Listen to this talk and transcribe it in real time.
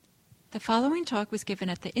The following talk was given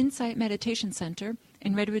at the Insight Meditation Center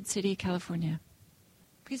in Redwood City, California.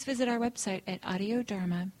 Please visit our website at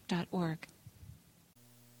audiodharma.org.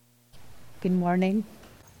 Good morning.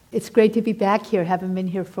 It's great to be back here. Haven't been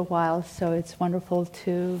here for a while, so it's wonderful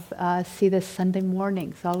to see this Sunday morning.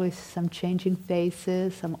 It's always some changing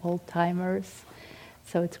faces, some old-timers,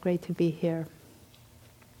 so it's great to be here.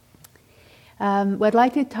 What I'd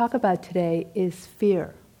like to talk about today is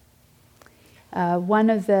fear. One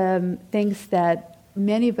of the things that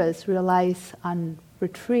many of us realize on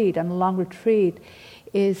retreat, on a long retreat,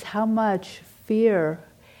 is how much fear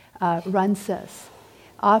runs us,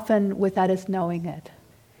 often without us knowing it.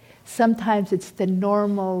 Sometimes it's the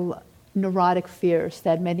normal neurotic fears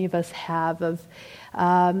that many of us have of,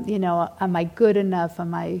 am I good enough?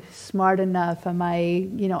 Am I smart enough? Am I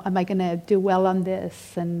going to do well on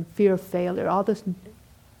this? And fear of failure, all those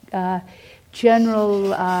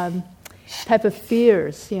general type of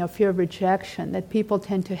fears, fear of rejection that people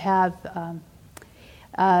tend to have.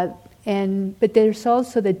 But there's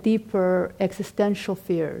also the deeper existential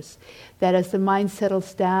fears that as the mind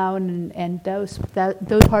settles down and those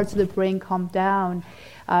parts of the brain calm down,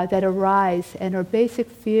 that arise and are basic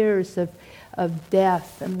fears of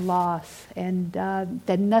death and loss and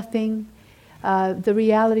that nothing, the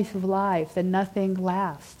realities of life, that nothing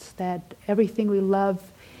lasts, that everything we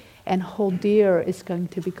love and hold dear is going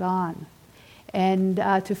to be gone. And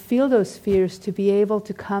to feel those fears, to be able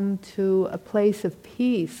to come to a place of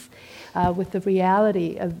peace with the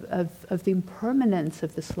reality of the impermanence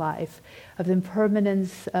of this life, of the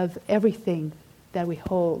impermanence of everything that we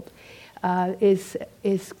hold, is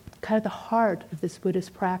kind of the heart of this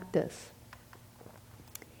Buddhist practice.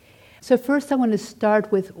 So first I want to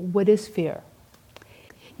start with what is fear.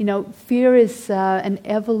 Fear is an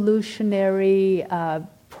evolutionary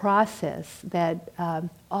process that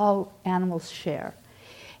all animals share.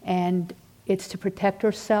 And it's to protect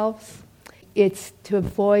ourselves, it's to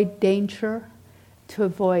avoid danger, to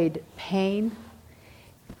avoid pain.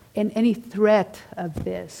 And any threat of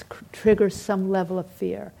this triggers some level of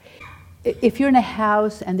fear. If you're in a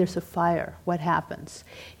house and there's a fire, what happens?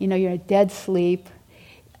 You're in a dead sleep,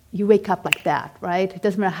 you wake up like that, right? It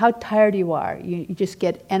doesn't matter how tired you are, you just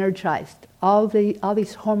get energized. All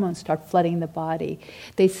these hormones start flooding the body.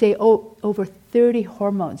 They say over 30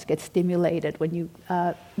 hormones get stimulated when you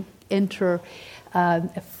enter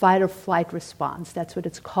a fight or flight response. That's what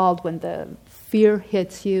it's called when the fear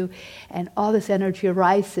hits you and all this energy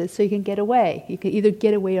arises so you can get away. You can either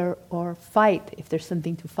get away or fight if there's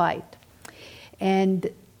something to fight. And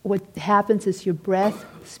what happens is your breath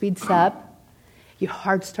speeds up, your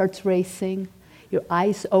heart starts racing, your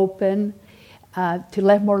eyes open, to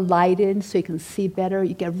let more light in so you can see better.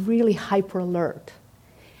 You get really hyper alert.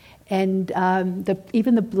 And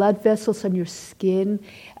even the blood vessels on your skin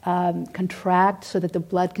contract so that the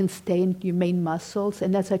blood can stay in your main muscles.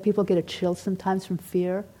 And that's why people get a chill sometimes from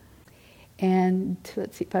fear. And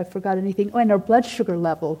let's see if I forgot anything. Oh, and our blood sugar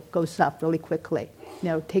level goes up really quickly.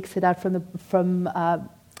 Takes it out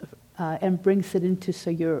and brings it into so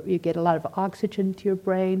you get a lot of oxygen to your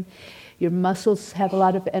brain. Your muscles have a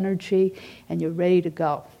lot of energy, and you're ready to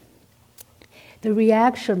go. The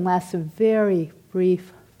reaction lasts a very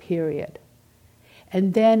brief period.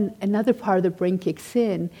 And then another part of the brain kicks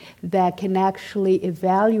in that can actually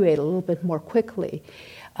evaluate a little bit more quickly.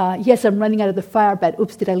 Yes, I'm running out of the fire, but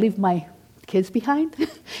oops, did I leave my kids behind?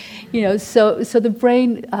 So the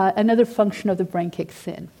brain, another function of the brain kicks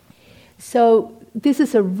in. So this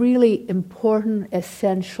is a really important,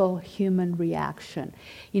 essential human reaction.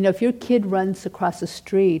 If your kid runs across the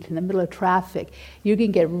street in the middle of traffic, you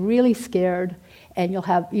can get really scared and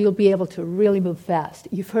you'll be able to really move fast.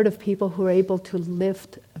 You've heard of people who are able to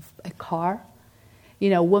lift a car.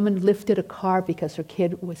 A woman lifted a car because her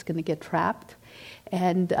kid was going to get trapped.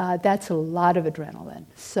 And that's a lot of adrenaline.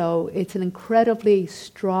 So it's an incredibly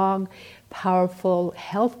strong, powerful,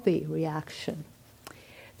 healthy reaction.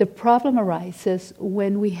 The problem arises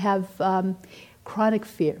when we have chronic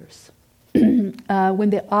fears. When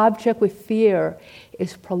the object we fear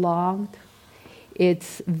is prolonged,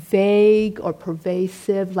 it's vague or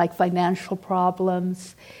pervasive, like financial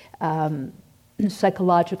problems,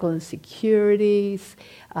 psychological insecurities,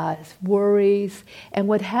 worries. And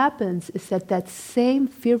what happens is that same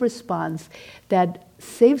fear response that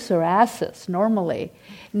saves our asses normally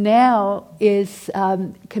now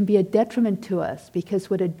can be a detriment to us, because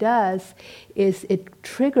what it does is it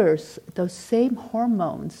triggers those same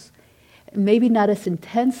hormones, maybe not as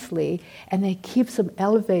intensely, and it keeps them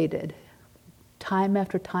elevated time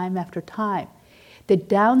after time after time. The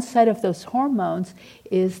downside of those hormones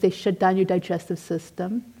is they shut down your digestive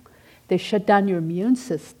system, they shut down your immune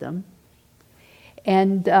system,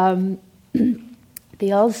 And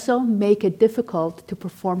they also make it difficult to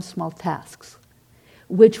perform small tasks,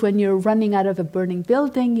 which when you're running out of a burning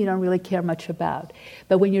building, you don't really care much about.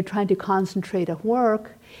 But when you're trying to concentrate at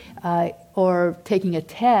work or taking a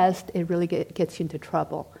test, it really gets you into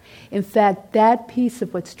trouble. In fact, that piece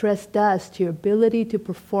of what stress does to your ability to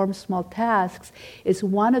perform small tasks is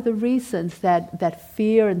one of the reasons that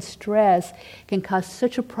fear and stress can cause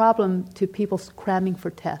such a problem to people cramming for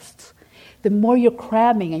tests. The more you're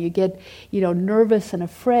cramming and you get, nervous and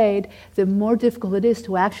afraid, the more difficult it is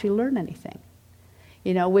to actually learn anything.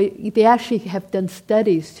 They actually have done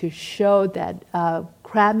studies to show that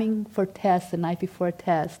cramming for tests the night before a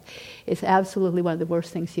test is absolutely one of the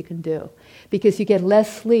worst things you can do, because you get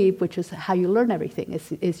less sleep, which is how you learn everything.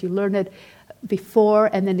 Is you learn it before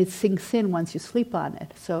and then it sinks in once you sleep on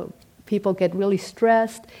it. So people get really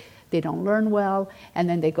stressed, they don't learn well, and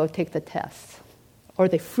then they go take the tests, or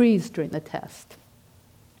they freeze during the test.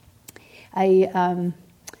 I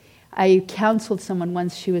counseled someone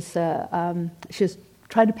once. She was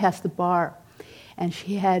trying to pass the bar, and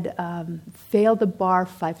she had failed the bar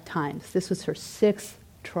 5 times. This was her 6th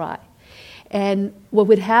try. And what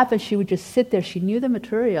would happen, she would just sit there. She knew the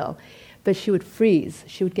material, but she would freeze.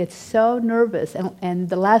 She would get so nervous. And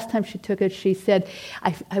the last time she took it, she said,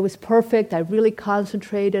 I was perfect. I really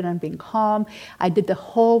concentrated on being calm. I did the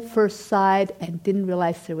whole first side and didn't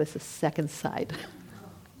realize there was a second side.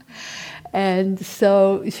 And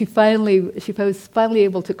so she was finally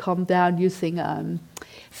able to calm down using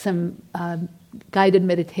some guided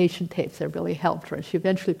meditation tapes that really helped her. She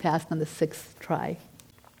eventually passed on the 6th try.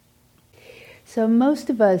 So most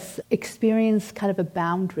of us experience kind of a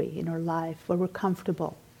boundary in our life where we're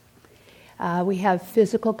comfortable. We have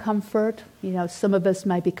physical comfort. Some of us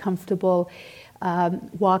might be comfortable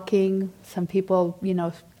walking. Some people,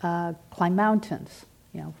 climb mountains.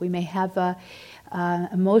 We may have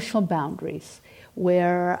emotional boundaries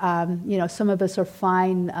where, some of us are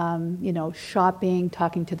fine, shopping,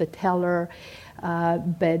 talking to the teller,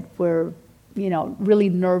 but we're, really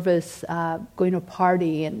nervous going to a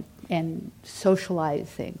party and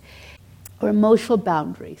socializing. Or emotional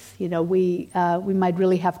boundaries. We might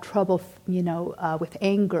really have trouble, with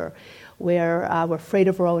anger, where we're afraid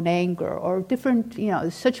of our own anger, or different,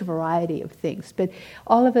 there's such a variety of things. But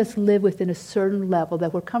all of us live within a certain level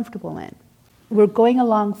that we're comfortable in. We're going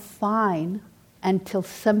along fine until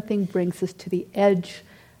something brings us to the edge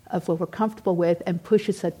of what we're comfortable with and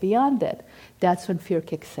pushes us beyond it. That's when fear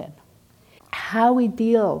kicks in. How we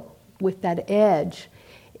deal with that edge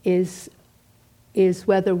is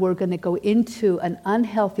whether we're going to go into an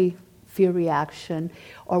unhealthy fear reaction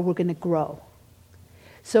or we're going to grow.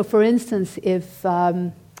 So for instance, if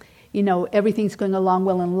everything's going along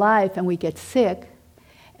well in life and we get sick,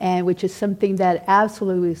 and which is something that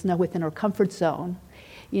absolutely is not within our comfort zone,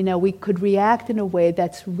 we could react in a way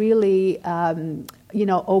that's really,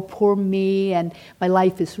 oh, poor me, and my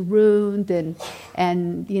life is ruined,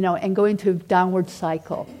 and go into a downward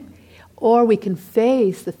cycle. Or we can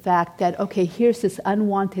face the fact that, okay, here's this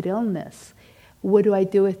unwanted illness. What do I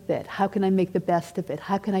do with it? How can I make the best of it?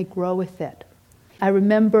 How can I grow with it? I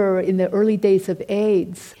remember in the early days of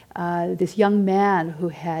AIDS, this young man who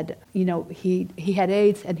had, he had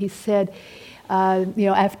AIDS, and he said,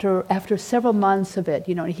 after several months of it,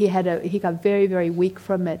 he got very, very weak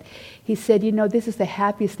from it. He said, this is the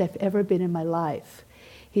happiest I've ever been in my life.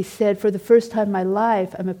 He said, for the first time in my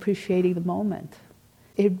life, I'm appreciating the moment.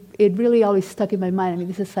 It really always stuck in my mind. I mean,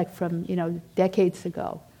 this is like from, decades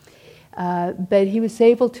ago. But he was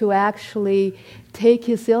able to actually take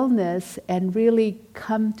his illness and really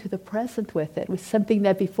come to the present with it. It was something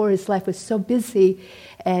that before his life was so busy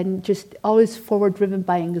and just always forward-driven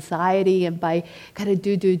by anxiety and by kind of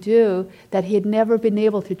do, that he had never been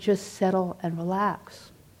able to just settle and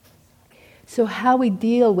relax. So how we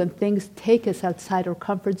deal when things take us outside our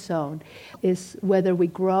comfort zone is whether we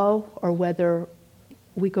grow or whether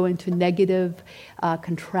we go into negative,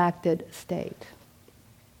 contracted state.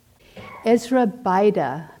 Ezra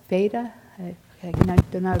Beda, I don't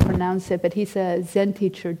know how to pronounce it, but he's a Zen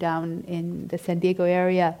teacher down in the San Diego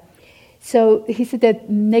area. So he said that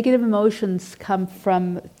negative emotions come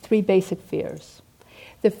from 3 basic fears.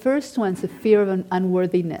 The first one's the fear of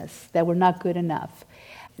unworthiness, that we're not good enough.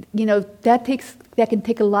 That can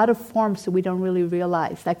take a lot of forms that we don't really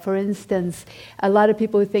realize. Like, for instance, a lot of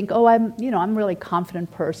people who think, oh, I'm a really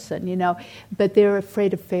confident person, but they're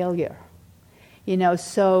afraid of failure.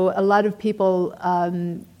 So a lot of people,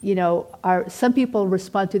 some people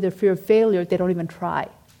respond to their fear of failure, they don't even try.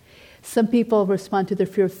 Some people respond to their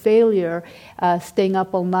fear of failure, staying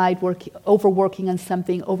up all night, overworking on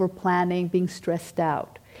something, over-planning, being stressed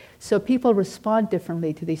out. So people respond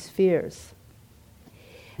differently to these fears.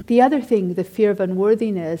 The other thing, the fear of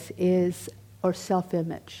unworthiness, is or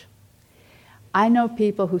self-image. I know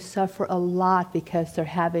people who suffer a lot because they're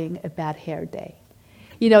having a bad hair day.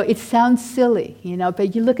 It sounds silly,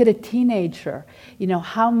 but you look at a teenager,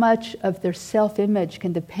 how much of their self-image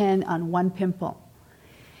can depend on one pimple.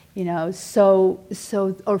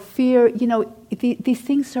 Or fear, these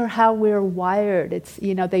things are how we're wired. It's,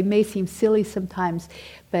 they may seem silly sometimes,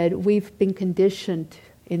 but we've been conditioned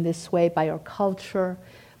in this way by our culture,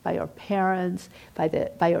 by our parents, by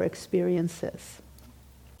our experiences.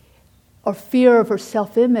 Our fear of our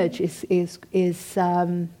self-image is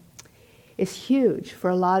huge for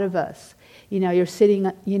a lot of us. You're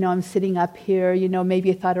sitting, I'm sitting up here, maybe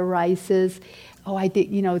a thought arises. Oh, I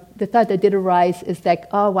did, the thought that did arise is like,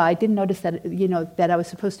 oh, well, I didn't notice that, that I was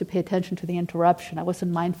supposed to pay attention to the interruption. I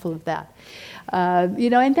wasn't mindful of that.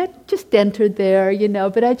 And that just entered there,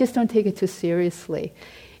 but I just don't take it too seriously.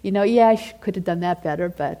 Yeah, I could have done that better,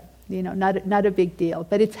 but, not a big deal.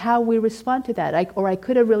 But it's how we respond to that. I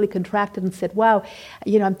could have really contracted and said, wow,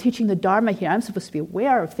 I'm teaching the Dharma here. I'm supposed to be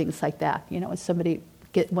aware of things like that, when somebody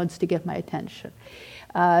wants to get my attention.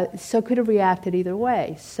 So could have reacted either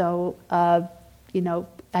way. So, I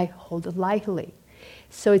hold it lightly.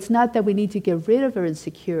 So it's not that we need to get rid of our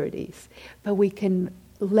insecurities, but we can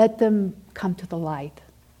let them come to the light.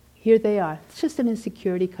 Here they are. It's just an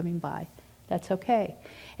insecurity coming by. That's okay.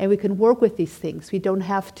 And we can work with these things. We don't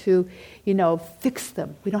have to, fix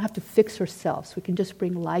them. We don't have to fix ourselves. We can just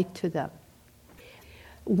bring light to them.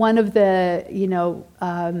 One of the,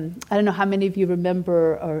 I don't know how many of you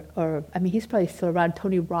remember, he's probably still around,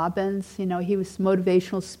 Tony Robbins. He was a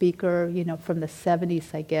motivational speaker, from the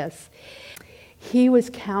 70s, I guess. He was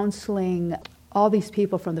counseling all these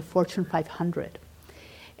people from the Fortune 500.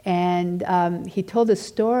 And he told a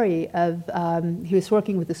story of, he was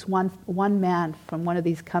working with this one man from one of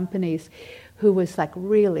these companies who was like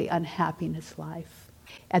really unhappy in his life.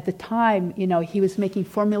 At the time, he was making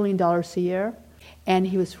 $4 million a year. And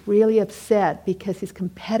he was really upset because his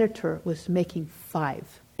competitor was making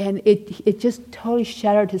 5. And it just totally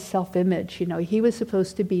shattered his self-image. He was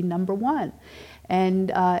supposed to be number one.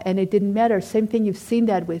 And it didn't matter. Same thing, you've seen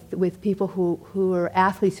that with people who are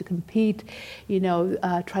athletes who compete,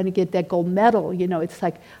 trying to get that gold medal. It's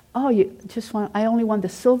like, oh, I only won the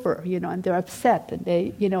silver, and they're upset. And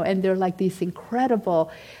and they're like these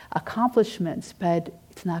incredible accomplishments, but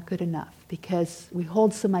it's not good enough because we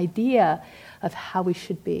hold some idea of how we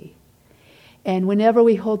should be. And whenever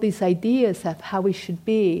we hold these ideas of how we should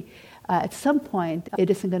be, at some point, it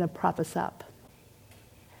isn't going to prop us up.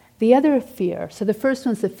 The other fear, so the first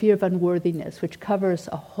one's the fear of unworthiness, which covers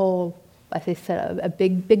a whole, as I said, a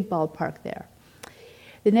big ballpark there.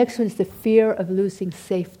 The next one is the fear of losing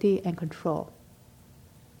safety and control.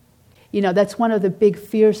 That's one of the big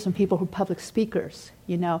fears from people who are public speakers,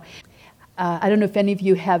 I don't know if any of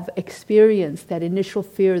you have experienced that initial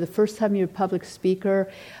fear, the first time you're a public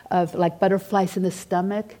speaker, of like butterflies in the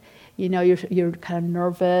stomach. You're kind of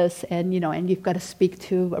nervous, and and you've got to speak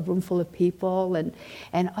to a room full of people,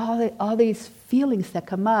 and all these feelings that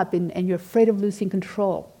come up, and you're afraid of losing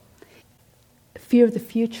control. Fear of the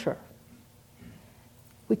future.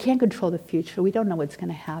 We can't control the future. We don't know what's going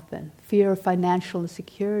to happen. Fear of financial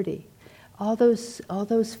insecurity. All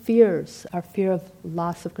those fears are fear of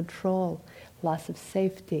loss of control, loss of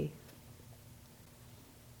safety.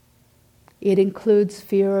 It includes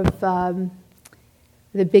fear of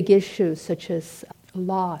the big issues such as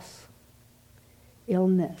loss,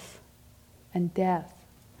 illness, and death.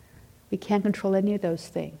 We can't control any of those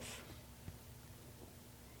things.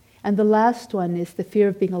 And the last one is the fear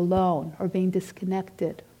of being alone or being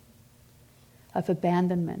disconnected, of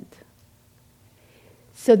abandonment.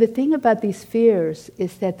 So the thing about these fears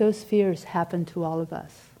is that those fears happen to all of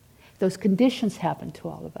us. Those conditions happen to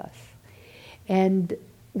all of us. And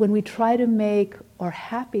when we try to make our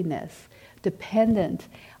happiness dependent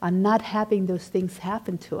on not having those things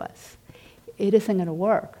happen to us, it isn't going to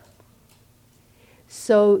work.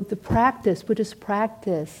 So the practice, Buddhist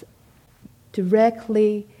practice,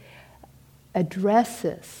 directly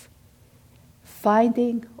addresses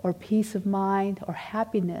finding our peace of mind or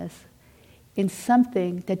happiness in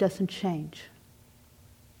something that doesn't change,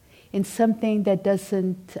 in something that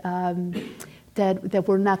doesn't, that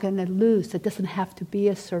we're not going to lose, that doesn't have to be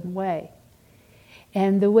a certain way.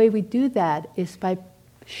 And the way we do that is by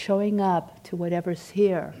showing up to whatever's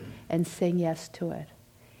here and saying yes to it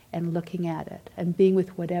and looking at it and being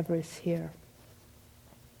with whatever is here.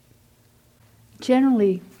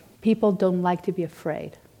 Generally, people don't like to be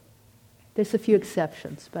afraid. There's a few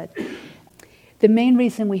exceptions, but the main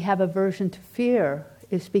reason we have aversion to fear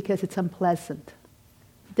is because it's unpleasant.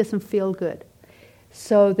 It doesn't feel good.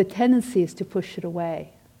 So the tendency is to push it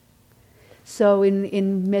away. So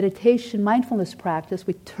in meditation, mindfulness practice,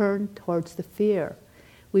 we turn towards the fear.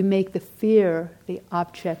 We make the fear the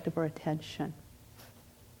object of our attention.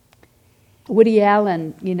 Woody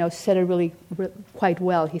Allen, said it really quite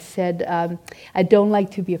well. He said, "I don't like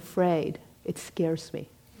to be afraid. It scares me."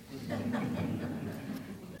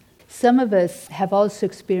 Some of us have also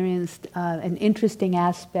experienced an interesting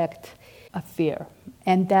aspect of fear,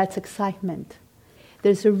 and that's excitement.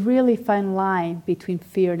 There's a really fine line between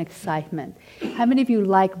fear and excitement. How many of you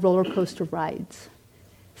like roller coaster rides,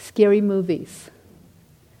 scary movies,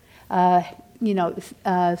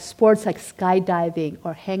 sports like skydiving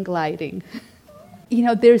or hang gliding?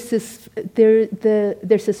 There's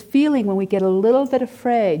this feeling when we get a little bit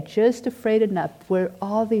afraid, just afraid enough, where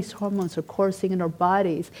all these hormones are coursing in our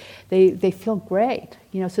bodies. They feel great.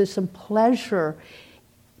 So there's some pleasure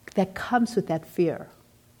that comes with that fear.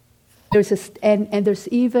 There's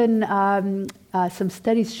even some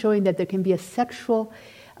studies showing that there can be a sexual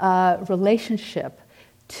relationship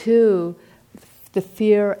to the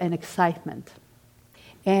fear and excitement.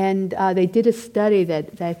 And they did a study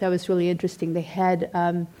that I thought was really interesting. They had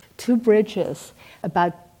two bridges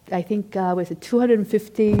about, I think, was it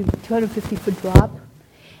 250 foot drop?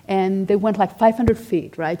 And they went like 500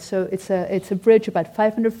 feet, right? So it's a bridge about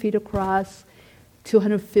 500 feet across,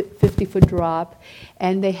 250 foot drop,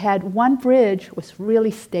 and they had one bridge was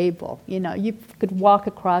really stable. You could walk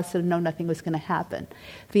across it and know nothing was going to happen.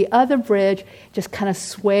 The other bridge just kind of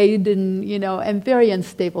swayed and very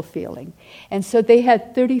unstable feeling. And so they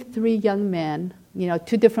had 33 young men,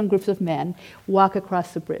 two different groups of men, walk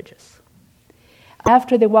across the bridges.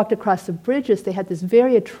 After they walked across the bridges, they had this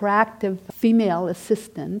very attractive female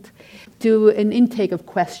assistant do an intake of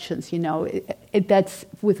questions. That's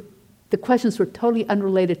with. The questions were totally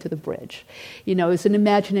unrelated to the bridge. It was an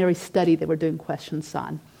imaginary study they were doing questions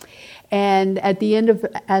on. And at the end of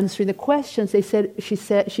answering the questions,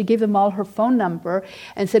 she gave them all her phone number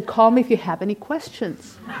and said, "Call me if you have any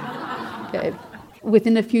questions." Okay.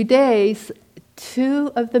 Within a few days,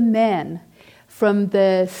 2 of the men from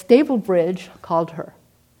the stable bridge called her.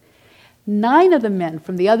 9 of the men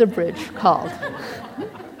from the other bridge called.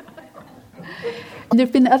 And there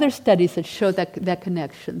have been other studies that show that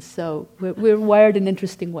connection. So we're wired in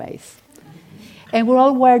interesting ways. And we're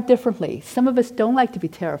all wired differently. Some of us don't like to be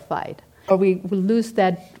terrified, or we lose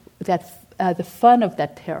the fun of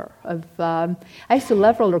that terror. I used to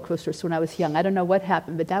love roller coasters when I was young. I don't know what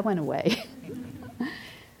happened, but that went away.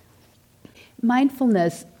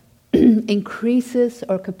 Mindfulness increases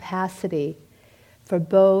our capacity for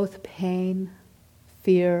both pain,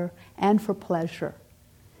 fear, and for pleasure.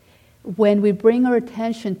 When we bring our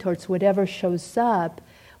attention towards whatever shows up,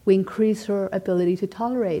 we increase our ability to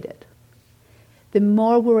tolerate it. The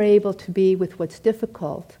more we're able to be with what's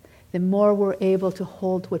difficult, the more we're able to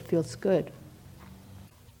hold what feels good.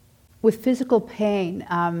 With physical pain,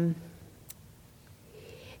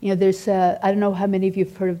 there's I don't know how many of you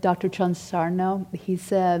have heard of Dr. John Sarno.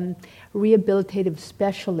 He's a rehabilitative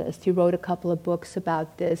specialist. He wrote a couple of books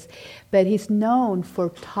about this, but he's known for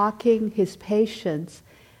talking his patients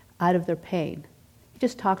out of their pain. He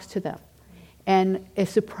just talks to them. And a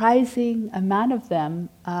surprising amount of them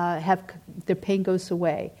their pain goes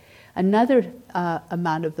away. Another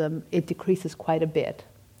amount of them, it decreases quite a bit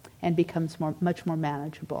and becomes much more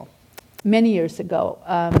manageable. Many years ago,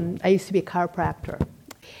 I used to be a chiropractor.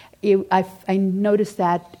 I noticed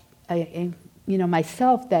that,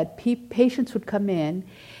 myself, that patients would come in,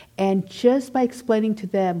 and just by explaining to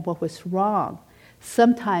them what was wrong,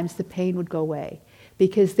 sometimes the pain would go away,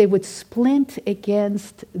 because they would splint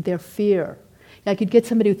against their fear. Like you'd get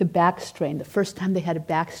somebody with a back strain, the first time they had a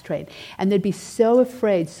back strain, and they'd be so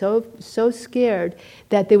afraid, so scared,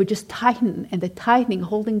 that they would just tighten, and the tightening,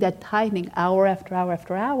 holding that tightening hour after hour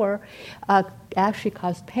after hour, actually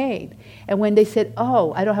caused pain. And when they said,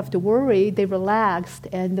 "Oh, I don't have to worry," they relaxed,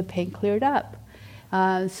 and the pain cleared up.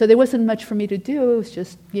 So there wasn't much for me to do. It was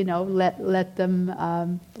just, let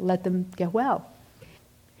them get well.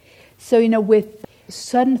 So, with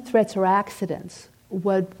sudden threats or accidents,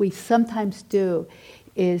 what we sometimes do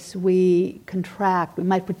is we contract. We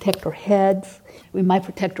might protect our heads. We might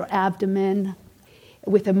protect our abdomen.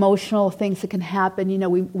 With emotional things that can happen,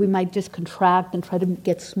 we might just contract and try to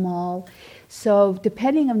get small. So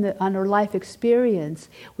depending on our life experience,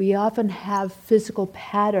 we often have physical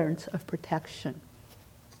patterns of protection.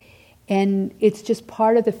 And it's just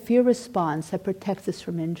part of the fear response that protects us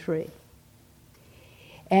from injury.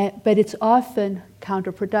 But it's often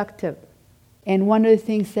counterproductive. And one of the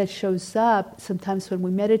things that shows up sometimes when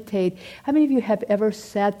we meditate, how many of you have ever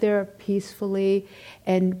sat there peacefully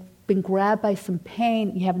and been grabbed by some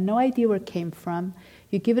pain? You have no idea where it came from.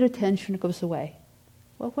 You give it attention, it goes away.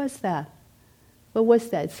 What was that? What was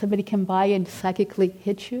that? Somebody come by and psychically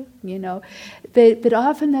hit you, But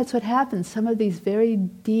often that's what happens. Some of these very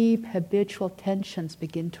deep habitual tensions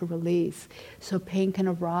begin to release. So pain can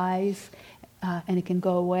arise and it can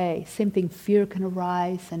go away. Same thing, fear can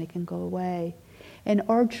arise and it can go away. And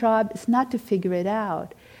our job is not to figure it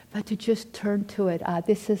out, but to just turn to it.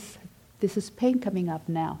 This is pain coming up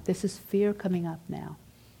now. This is fear coming up now.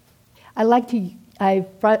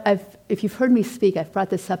 If you've heard me speak, I've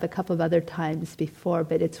brought this up a couple of other times before,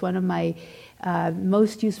 but it's one of my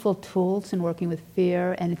most useful tools in working with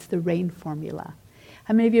fear, and it's the RAIN formula.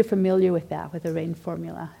 How many of you are familiar with that, with the RAIN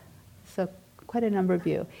formula? So quite a number of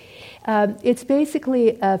you. It's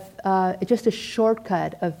basically just a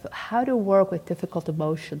shortcut of how to work with difficult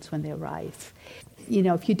emotions when they arise.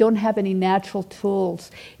 If you don't have any natural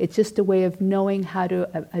tools, it's just a way of knowing how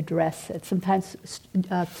to address it. Sometimes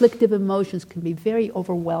afflictive emotions can be very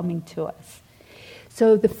overwhelming to us.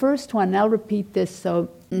 So the first one, and I'll repeat this, so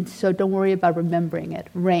don't worry about remembering it,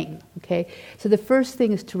 RAIN, okay? So the first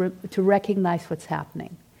thing is to recognize what's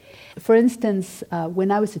happening. For instance,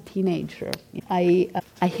 when I was a teenager, I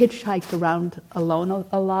hitchhiked around alone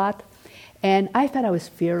a lot, and I thought I was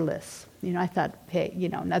fearless. I thought, hey,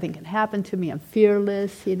 nothing can happen to me, I'm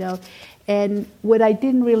fearless, And what I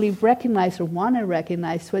didn't really recognize or want to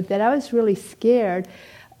recognize was that I was really scared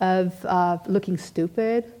of looking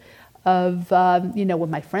stupid, of, what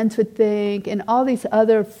my friends would think, and all these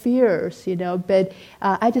other fears, but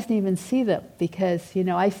I just didn't even see them because,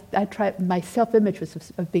 I tried, my self-image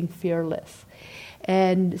was of being fearless.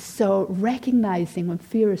 And so recognizing when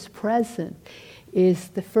fear is present is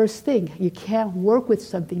the first thing. You can't work with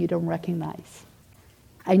something you don't recognize.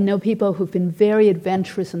 I know people who've been very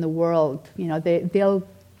adventurous in the world. They'll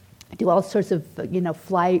do all sorts of,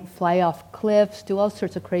 fly off cliffs, do all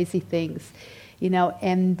sorts of crazy things,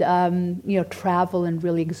 and travel in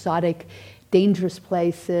really exotic, dangerous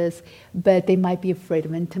places, but they might be afraid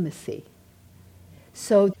of intimacy.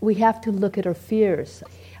 So we have to look at our fears.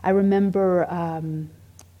 I remember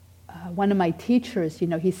one of my teachers,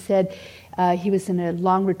 he said he was in a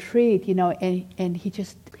long retreat, and he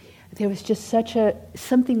just, there was just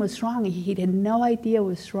something was wrong. He had no idea what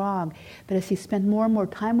was wrong. But as he spent more and more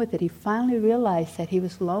time with it, he finally realized that he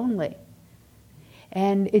was lonely.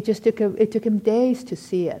 And it took him days to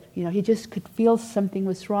see it. He just could feel something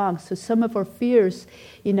was wrong. So some of our fears,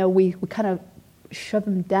 we kind of shove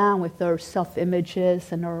them down with our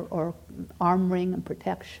self-images and our armoring and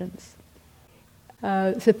protections.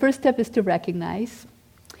 So the first step is to recognize.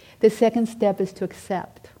 The second step is to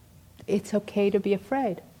accept. It's okay to be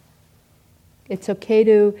afraid. It's okay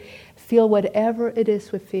to feel whatever it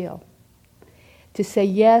is we feel. To say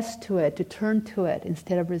yes to it, to turn to it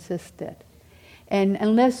instead of resist it. And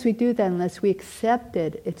unless we do that, unless we accept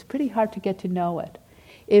it, it's pretty hard to get to know it.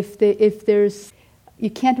 You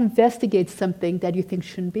can't investigate something that you think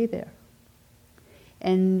shouldn't be there.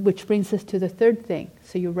 And which brings us to the third thing.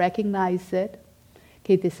 So you recognize it.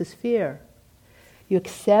 Okay, this is fear. You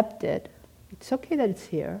accept it. It's okay that it's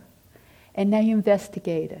here. And now you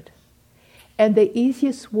investigate it. And the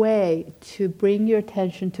easiest way to bring your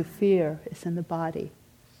attention to fear is in the body.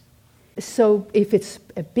 So if it's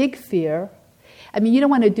a big fear, you don't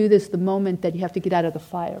want to do this the moment that you have to get out of the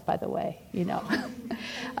fire, by the way,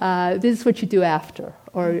 This is what you do after,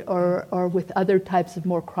 or with other types of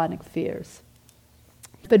more chronic fears.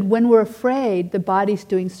 But when we're afraid, the body's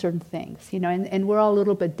doing certain things, and we're all a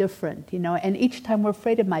little bit different, and each time we're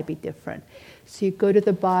afraid it might be different. So you go to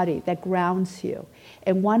the body, that grounds you.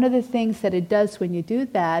 And one of the things that it does when you do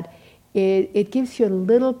that, it gives you a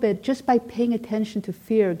little bit, just by paying attention to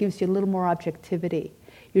fear, it gives you a little more objectivity.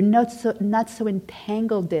 You're not so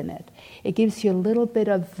entangled in it. It gives you a little bit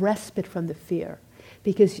of respite from the fear.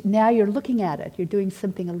 Because now you're looking at it, you're doing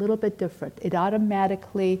something a little bit different. It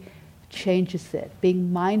automatically changes it.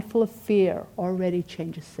 Being mindful of fear already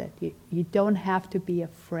changes it. You don't have to be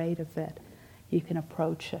afraid of it. You can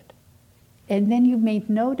approach it. And then you may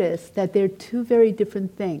notice that there are two very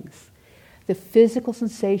different things. The physical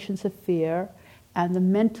sensations of fear and the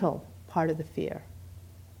mental part of the fear.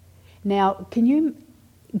 Now, can you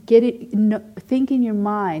think in your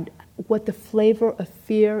mind what the flavor of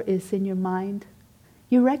fear is in your mind?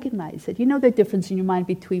 You recognize it. You know the difference in your mind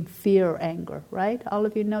between fear or anger, right? All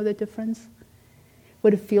of you know the difference?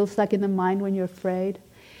 What it feels like in the mind when you're afraid?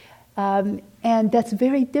 And that's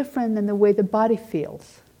very different than the way the body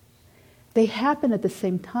feels. They happen at the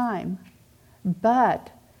same time, but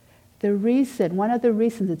one of the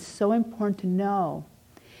reasons it's so important to know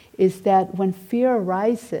is that when fear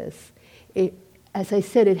arises, as I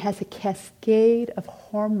said, it has a cascade of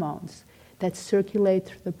hormones that circulate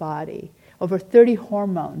through the body, over 30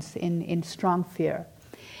 hormones in strong fear.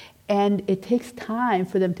 And it takes time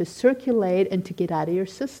for them to circulate and to get out of your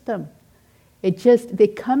system.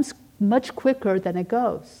 It comes much quicker than it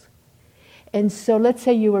goes. And so let's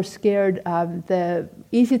say you were scared. The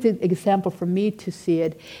easiest example for me to see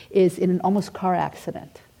it is in an almost car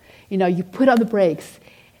accident. You put on the brakes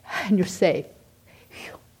and you're safe.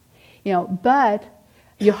 But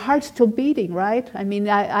your heart's still beating, right? I mean,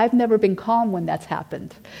 I've never been calm when that's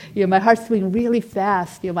happened. My heart's beating really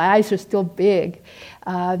fast. My eyes are still big.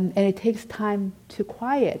 And it takes time to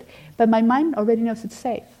quiet. But my mind already knows it's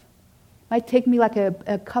safe. It might take me like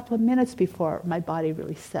a couple of minutes before my body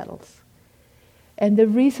really settles. And the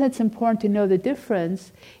reason it's important to know the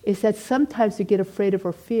difference is that sometimes you get afraid of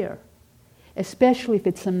our fear, especially if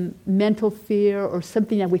it's some mental fear or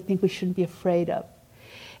something that we think we shouldn't be afraid of.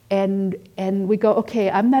 And we go,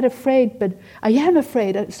 okay, I'm not afraid, but I am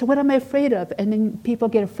afraid. So what am I afraid of? And then people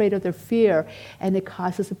get afraid of their fear, and it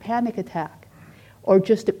causes a panic attack or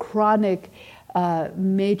just a chronic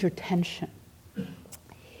major tension.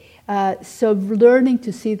 So learning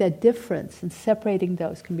to see that difference and separating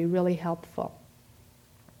those can be really helpful.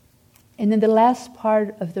 And then the last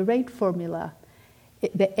part of the RAINT formula,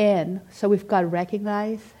 the N, so we've got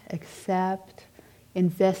recognize, accept,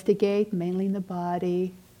 investigate, mainly in the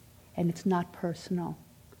body, and it's not personal.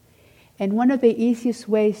 And one of the easiest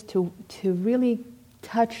ways to really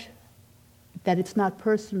touch that it's not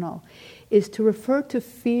personal is to refer to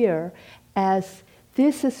fear as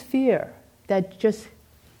this is fear that just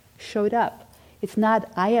showed up. It's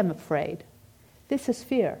not I am afraid. This is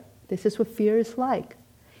fear. This is what fear is like.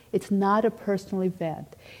 It's not a personal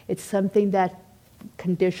event. It's something that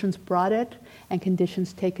conditions brought it and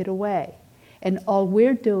conditions take it away. And all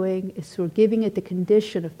we're doing is we're giving it the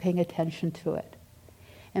condition of paying attention to it.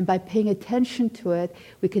 And by paying attention to it,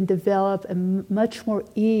 we can develop a much more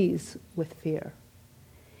ease with fear.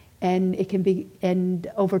 And it can be,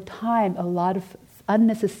 and over time, a lot of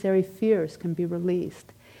unnecessary fears can be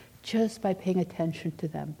released just by paying attention to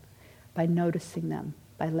them, by noticing them,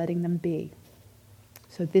 by letting them be.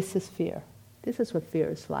 So this is fear. This is what fear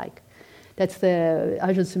is like. That's the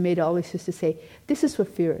Ajahn Sumedho always used to say, this is what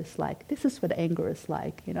fear is like. This is what anger is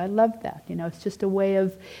like. I love that. It's just a way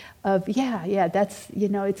of that's,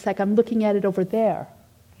 it's like I'm looking at it over there.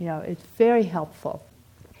 It's very helpful.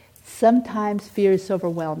 Sometimes fear is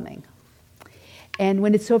overwhelming. And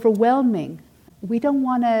when it's overwhelming, we don't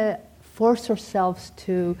want to force ourselves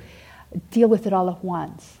to deal with it all at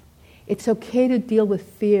once. It's okay to deal with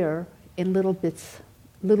fear in little bits,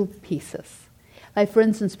 little pieces. Like, for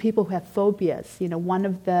instance, people who have phobias, one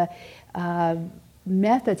of the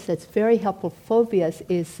methods that's very helpful for phobias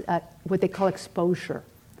is what they call exposure.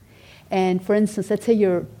 And for instance, let's say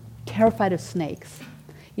you're terrified of snakes,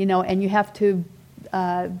 and you have to,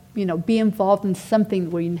 be involved in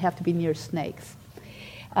something where you have to be near snakes.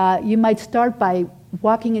 You might start by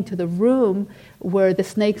walking into the room where the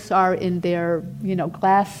snakes are in their,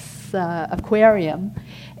 glass aquarium,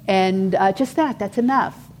 and just that's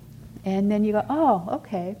enough. And then you go, oh,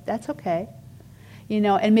 okay, that's okay.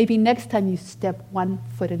 And maybe next time you step one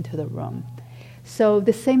foot into the room. So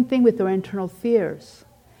the same thing with our internal fears.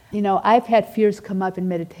 I've had fears come up in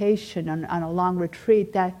meditation on a long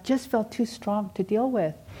retreat that just felt too strong to deal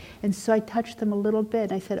with. And so I touched them a little bit,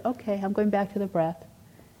 and I said, okay, I'm going back to the breath.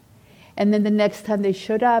 And then the next time they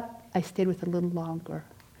showed up, I stayed with a little longer,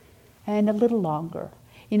 and a little longer.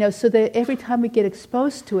 So that every time we get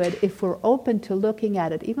exposed to it, if we're open to looking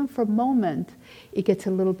at it, even for a moment, it gets a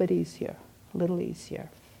little bit easier, a little easier.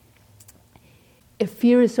 If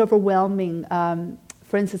fear is overwhelming,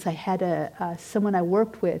 for instance, I had someone I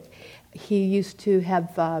worked with, he used to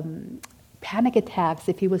have panic attacks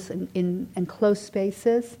if he was in enclosed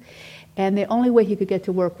spaces, and the only way he could get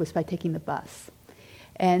to work was by taking the bus.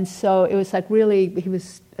 And so it was like really, he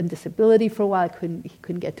was on disability for a while, he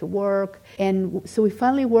couldn't get to work. And so we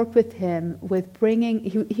finally worked with him with bringing,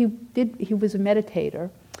 he was a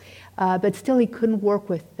meditator, but still he couldn't work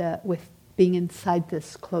with being inside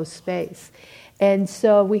this closed space. And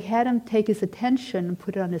so we had him take his attention and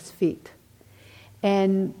put it on his feet.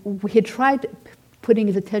 And we had tried putting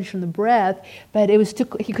his attention on the breath, but it was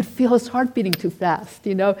he could feel his heart beating too fast,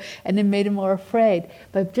 and it made him more afraid.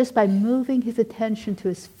 But just by moving his attention to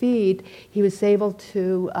his feet, he was able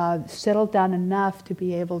to settle down enough to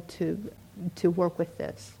be able to work with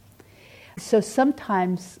this. So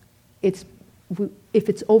sometimes if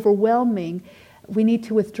it's overwhelming, we need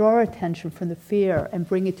to withdraw our attention from the fear and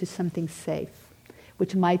bring it to something safe,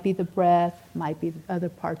 which might be the breath, might be other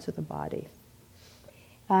parts of the body.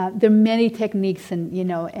 There are many techniques, and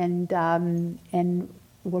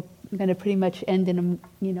we're going to pretty much end in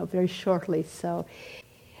very shortly. So,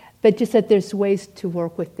 but just that there's ways to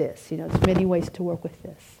work with this. There's many ways to work with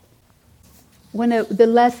this. The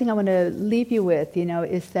last thing I want to leave you with,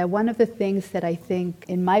 is that one of the things that I think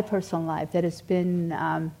in my personal life that has been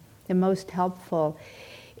the most helpful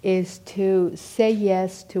is to say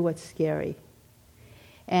yes to what's scary.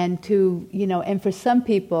 And and for some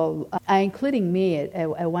people, including me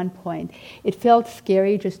at one point, it felt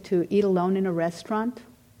scary just to eat alone in a restaurant,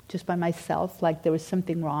 just by myself, like there was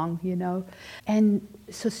something wrong, And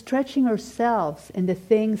so stretching ourselves into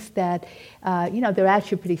things that, they're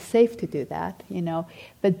actually pretty safe to do that,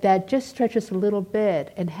 but that just stretches a little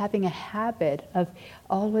bit, and having a habit of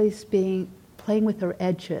always playing with our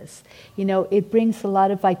edges. It brings a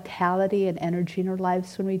lot of vitality and energy in our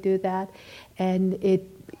lives when we do that, and it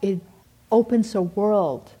opens our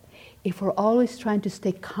world. If we're always trying to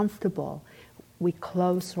stay comfortable, we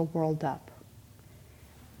close our world up.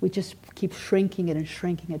 We just keep shrinking it and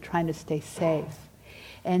shrinking it, trying to stay safe.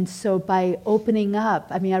 And so by opening up,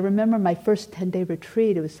 I remember my first 10-day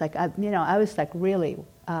retreat, it was like, I was like really,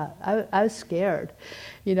 I was scared.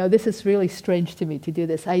 This is really strange to me to do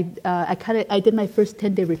this. I did my first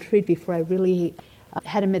 10-day retreat before I really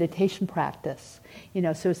had a meditation practice,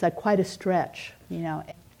 so it's like quite a stretch,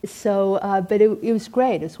 So, but it was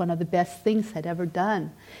great. It was one of the best things I'd ever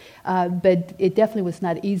done. But it definitely was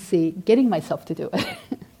not easy getting myself to do it.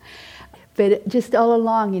 But just all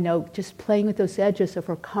along, just playing with those edges of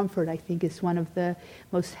our comfort, I think, is one of the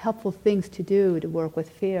most helpful things to do to work with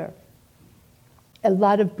fear. A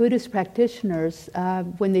lot of Buddhist practitioners,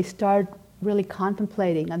 when they start really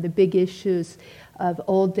contemplating on the big issues of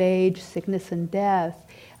old age, sickness, and death,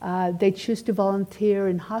 they choose to volunteer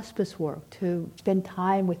in hospice work, to spend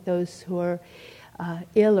time with those who are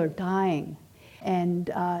ill or dying. And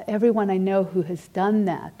everyone I know who has done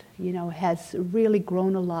that, has really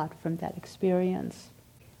grown a lot from that experience.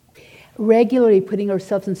 Regularly putting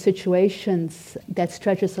ourselves in situations that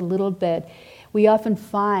stretch us a little bit, we often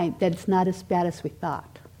find that it's not as bad as we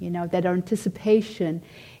thought. That our anticipation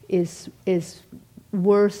is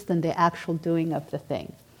worse than the actual doing of the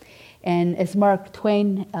thing. And as Mark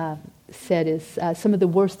Twain said, some of the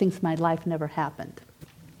worst things in my life never happened.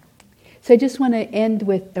 So I just want to end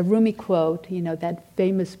with a Rumi quote, that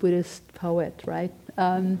famous Buddhist poet, right?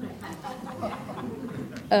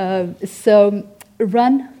 So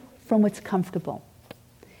run from what's comfortable.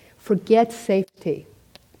 Forget safety.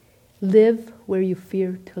 Live where you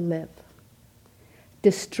fear to live.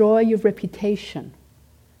 Destroy your reputation.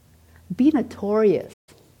 Be notorious.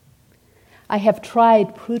 I have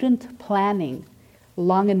tried prudent planning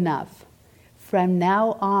long enough. From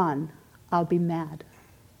now on, I'll be mad.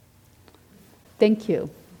 Thank you.